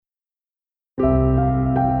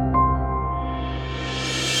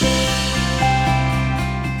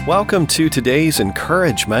Welcome to today's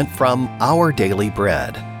encouragement from Our Daily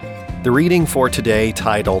Bread. The reading for today,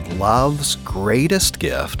 titled Love's Greatest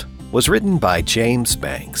Gift, was written by James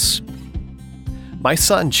Banks. My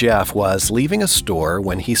son Jeff was leaving a store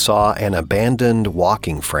when he saw an abandoned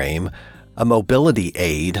walking frame, a mobility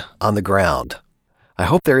aid, on the ground. I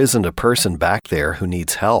hope there isn't a person back there who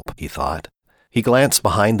needs help, he thought. He glanced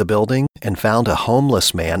behind the building and found a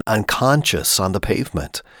homeless man unconscious on the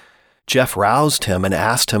pavement. Jeff roused him and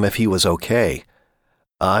asked him if he was okay.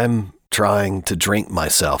 "I'm trying to drink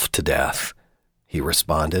myself to death," he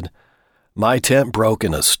responded. "My tent broke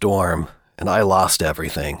in a storm, and I lost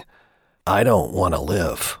everything. I don't want to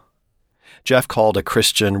live." Jeff called a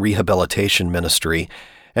Christian rehabilitation ministry,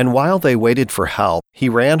 and while they waited for help, he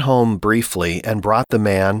ran home briefly and brought the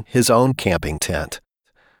man his own camping tent.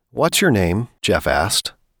 "What's your name?" Jeff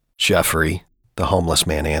asked. "Jeffrey," the homeless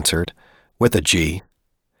man answered, with a G.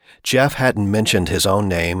 Jeff hadn't mentioned his own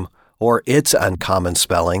name or its uncommon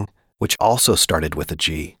spelling, which also started with a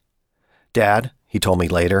G. "Dad," he told me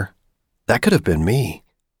later, "that could have been me."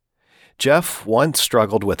 Jeff once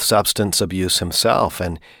struggled with substance abuse himself,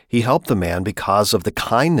 and he helped the man because of the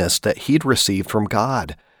kindness that he'd received from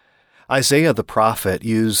God. Isaiah the prophet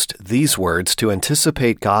used these words to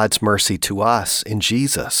anticipate God's mercy to us in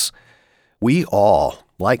Jesus. "We all,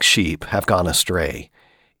 like sheep, have gone astray.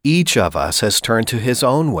 Each of us has turned to his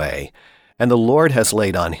own way, and the Lord has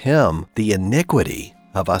laid on him the iniquity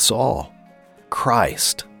of us all."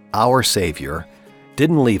 Christ, our Savior,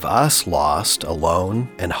 didn't leave us lost, alone,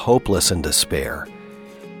 and hopeless in despair.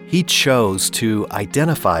 He chose to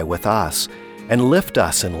identify with us and lift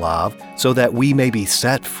us in love so that we may be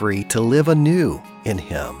set free to live anew in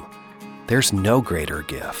him. There's no greater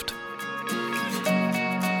gift.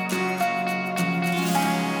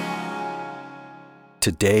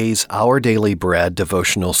 Today's Our Daily Bread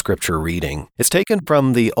devotional scripture reading is taken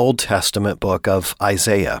from the Old Testament book of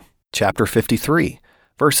Isaiah, chapter 53,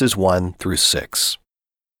 verses 1 through 6.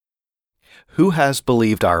 Who has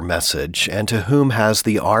believed our message, and to whom has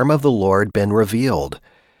the arm of the Lord been revealed?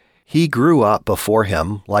 He grew up before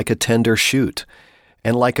him like a tender shoot,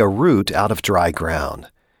 and like a root out of dry ground.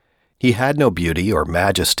 He had no beauty or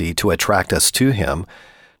majesty to attract us to him,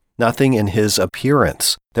 nothing in his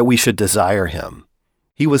appearance that we should desire him.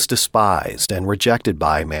 He was despised and rejected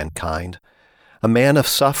by mankind, a man of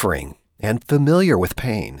suffering and familiar with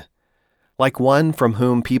pain. Like one from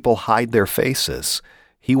whom people hide their faces,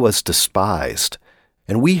 he was despised,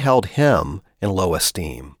 and we held him in low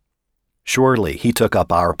esteem. Surely he took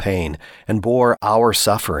up our pain and bore our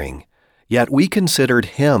suffering, yet we considered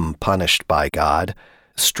him punished by God,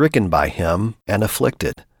 stricken by him, and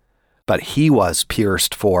afflicted. But he was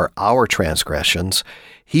pierced for our transgressions,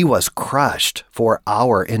 he was crushed for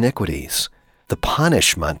our iniquities. The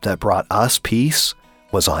punishment that brought us peace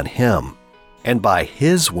was on him, and by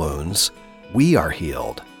his wounds we are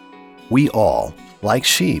healed. We all, like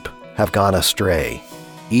sheep, have gone astray.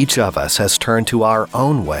 Each of us has turned to our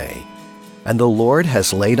own way, and the Lord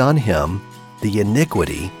has laid on him the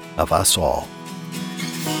iniquity of us all.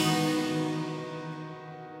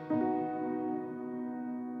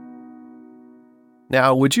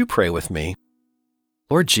 Now, would you pray with me?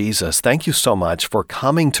 Lord Jesus, thank you so much for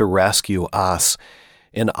coming to rescue us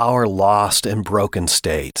in our lost and broken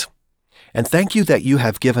state. And thank you that you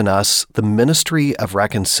have given us the ministry of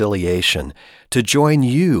reconciliation to join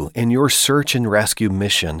you in your search and rescue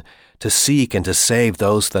mission to seek and to save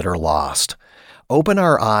those that are lost. Open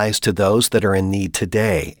our eyes to those that are in need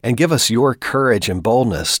today and give us your courage and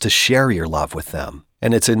boldness to share your love with them.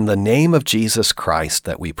 And it's in the name of Jesus Christ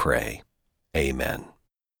that we pray. Amen.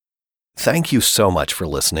 Thank you so much for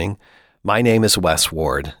listening. My name is Wes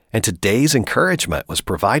Ward, and today's encouragement was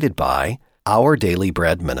provided by Our Daily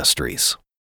Bread Ministries.